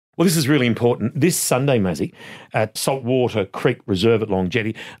Well, this is really important. This Sunday, Mazzy, at Saltwater Creek Reserve at Long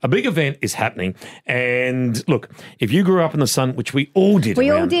Jetty, a big event is happening. And look, if you grew up in the sun, which we all did. We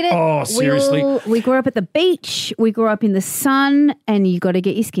all did it. Oh, seriously? We grew up at the beach. We grew up in the sun, and you got to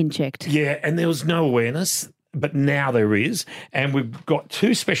get your skin checked. Yeah, and there was no awareness. But now there is, and we've got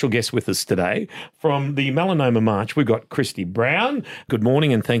two special guests with us today. From the Melanoma March, we've got KRISTY Brown. Good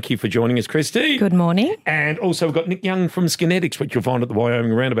morning, and thank you for joining us, KRISTY. Good morning. And also we've got Nick Young from Skinetics, which you'll find at the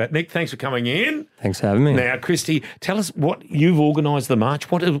Wyoming Roundabout. Nick, thanks for coming in. Thanks for having me. Now, KRISTY, tell us what you've organised the march.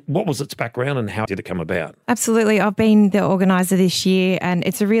 What was its background and how did it come about? Absolutely. I've been the organiser this year, and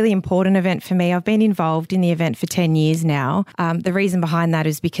it's a really important event for me. I've been involved in the event for 10 years now. The reason behind that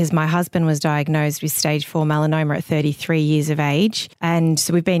is because my husband was diagnosed with stage 4 melanoma at 33 years of age, and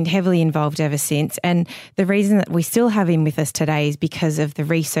so we've been heavily involved ever since. And the reason that we still have him with us today is because of the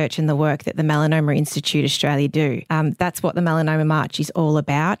research and the work that the Melanoma Institute Australia do. That's what the Melanoma March is all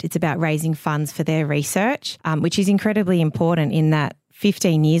about. It's about raising funds for their research, which is incredibly important in that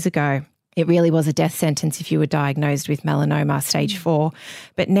 15 years ago, it really was a death sentence if you were diagnosed with melanoma stage 4.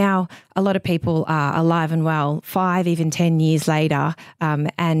 But now a lot of people are alive and well 5, even 10 years later.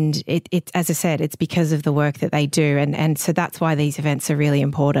 And it, as I said, it's because of the work that they do. And so that's why these events are really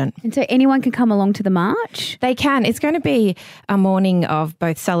important. And so anyone can come along to the march? They can. It's going to be a morning of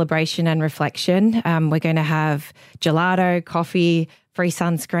both celebration and reflection. We're going to have gelato, coffee, free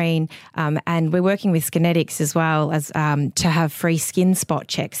sunscreen, and we're working with Skinetics as well as to have free skin spot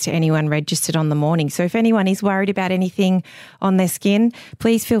checks to anyone registered on the morning. So if anyone is worried about anything on their skin,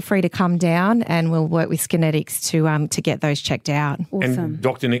 please feel free to come down and we'll work with Skinetics to get those checked out. Awesome. And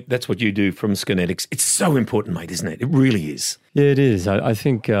Dr. Nick, that's what you do from Skinetics. It's so important, mate, isn't it? It really is. Yeah, it is. I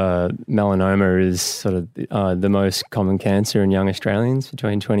think melanoma is sort of the most common cancer in young Australians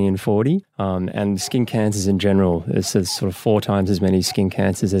between 20 and 40. And skin cancers in general, there's sort of 4 times as many skin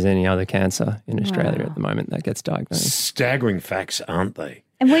cancers as any other cancer in Australia at the moment that gets diagnosed. Staggering facts, aren't they?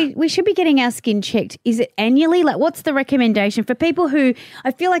 And we should be getting our skin checked. Is it annually? Like, what's the recommendation for people who, I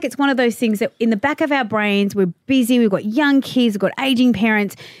feel like it's one of those things that in the back of our brains, we're busy, we've got young kids, we've got aging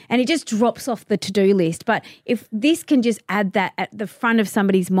parents, and it just drops off the to-do list. But if this can just add that at the front of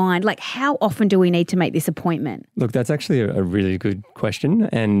somebody's mind, like how often do we need to make this appointment? Look, that's actually a really good question.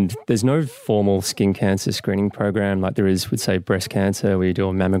 And there's no formal skin cancer screening program like there is with, say, breast cancer, where you do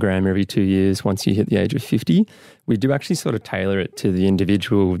a mammogram every 2 years once you hit the age of 50. We do actually sort of tailor it to the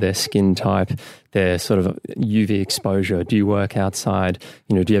individual, their skin type, their sort of UV exposure. Do you work outside?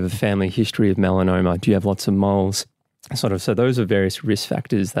 Do you have a family history of melanoma? Do you have lots of moles? So those are various risk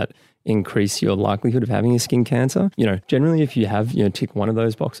factors that increase your likelihood of having a skin cancer. Generally, if you have, tick one of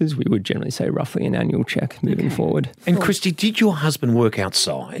those boxes, we would generally say roughly an annual check moving forward. And KRISTY, did your husband work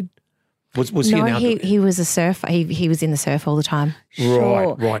outside? Was he an outdoor? he was a surfer. He was in the surf all the time.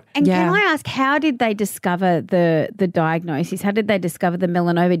 Sure. Right. And can I ask, how did they discover the diagnosis? How did they discover the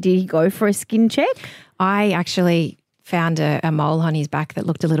melanoma? Did he go for a skin check? I actually found a mole on his back that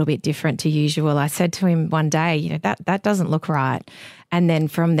looked a little bit different to usual. I said to him one day, that doesn't look right. And then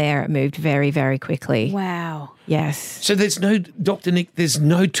from there, it moved very, very quickly. Wow. Yes. So Dr. Nick, there's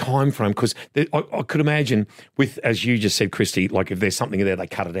no time frame because I could imagine with, as you just said, KRISTY, like if there's something there, they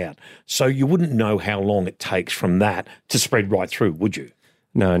cut it out. So you wouldn't know how long it takes from that to spread right through, would you?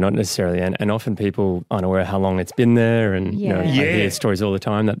 No, not necessarily. And often people aren't aware how long it's been there. And I hear stories all the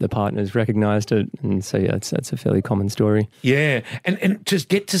time that the partners recognised it. And so, that's a fairly common story. Yeah. And to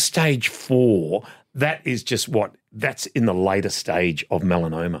get to stage 4, that is just that's in the later stage of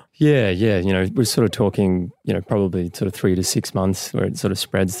melanoma. Yeah. We're sort of talking, probably sort of 3 to 6 months where it sort of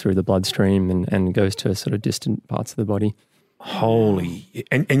spreads through the bloodstream and goes to sort of distant parts of the body. Holy.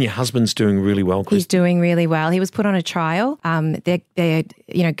 And your husband's doing really well, KRISTY? He's doing really well. He was put on a trial. They're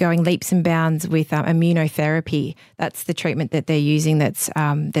going leaps and bounds with immunotherapy. That's the treatment that they're using that's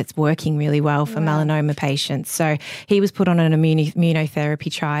working really well for melanoma patients. So he was put on an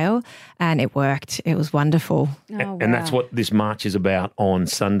immunotherapy trial and it worked. It was wonderful. And that's what this march is about on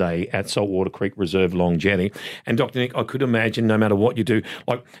Sunday at Saltwater Creek Reserve, Long Jetty. And Dr. Nick, I could imagine no matter what you do,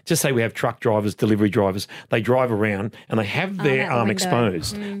 like just say we have truck drivers, delivery drivers, they drive around and they have their arm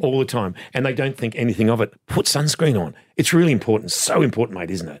exposed all the time and they don't think anything of it. Put sunscreen on. It's really important. So important,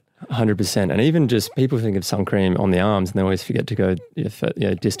 mate, isn't it? 100%. And even just people think of sun cream on the arms and they always forget to go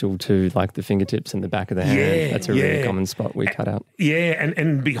distal to like the fingertips and the back of the hand. Yeah, that's a really common spot we cut out. Yeah,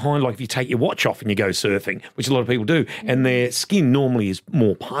 and behind, like if you take your watch off and you go surfing, which a lot of people do, and their skin normally is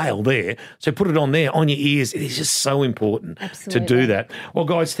more pale there, so put it on there, on your ears. It is just so important to do that. Well,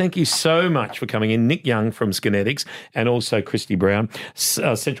 guys, thank you so much for coming in. Nick Young from Skinetics and also KRISTY Brown,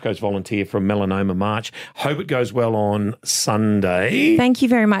 Central Coast volunteer from Melanoma March. Hope it goes well on on Sunday. Thank you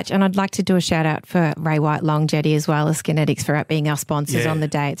very much. And I'd like to do a shout out for Ray White Longevity as well as Kinetics for being our sponsors on the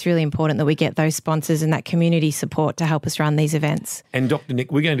day. It's really important that we get those sponsors and that community support to help us run these events. And Dr.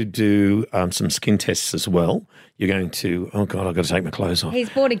 Nick, we're going to do some skin tests as well. You're going to, oh God, I've got to take my clothes off. He's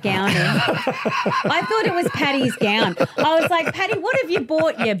bought a gown in. I thought it was Patty's gown. I was like, Patty, what have you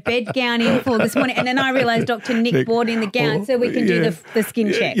bought your bed gown in for this morning? And then I realised Dr. Nick bought in the gown so we can do the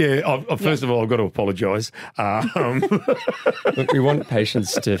skin check. Yeah, first of all, I've got to apologise. Look, we want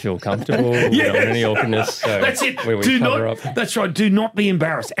patients to feel comfortable. We don't want any awkwardness. So that's it. We cover up. That's right. Do not be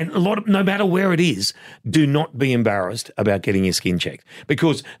embarrassed. And no matter where it is, do not be embarrassed about getting your skin checked.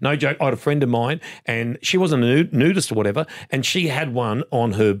 Because, no joke, I had a friend of mine and she wasn't a nudist or whatever, and she had one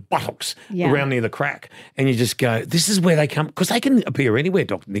on her buttocks around near the crack. And you just go, this is where they come, because they can appear anywhere,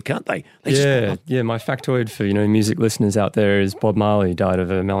 Dr. Nick, can't they? My factoid for, music listeners out there is Bob Marley died of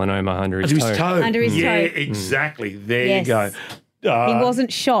a melanoma under his toe. Under his toe. Yeah, exactly. There you go. He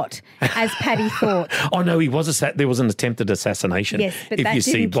wasn't shot as Patty thought. Oh no, there was an attempted assassination. Yes, but if that you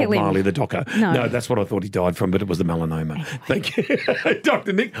didn't see Bob kill him. Marley, the doco. No, that's what I thought he died from, but it was the melanoma. Anyway. Thank you,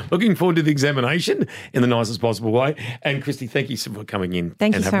 Dr. Nick. Looking forward to the examination in the nicest possible way. And KRISTY, thank you for coming in.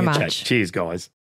 Thank and you having so a much. Chat. Cheers, guys.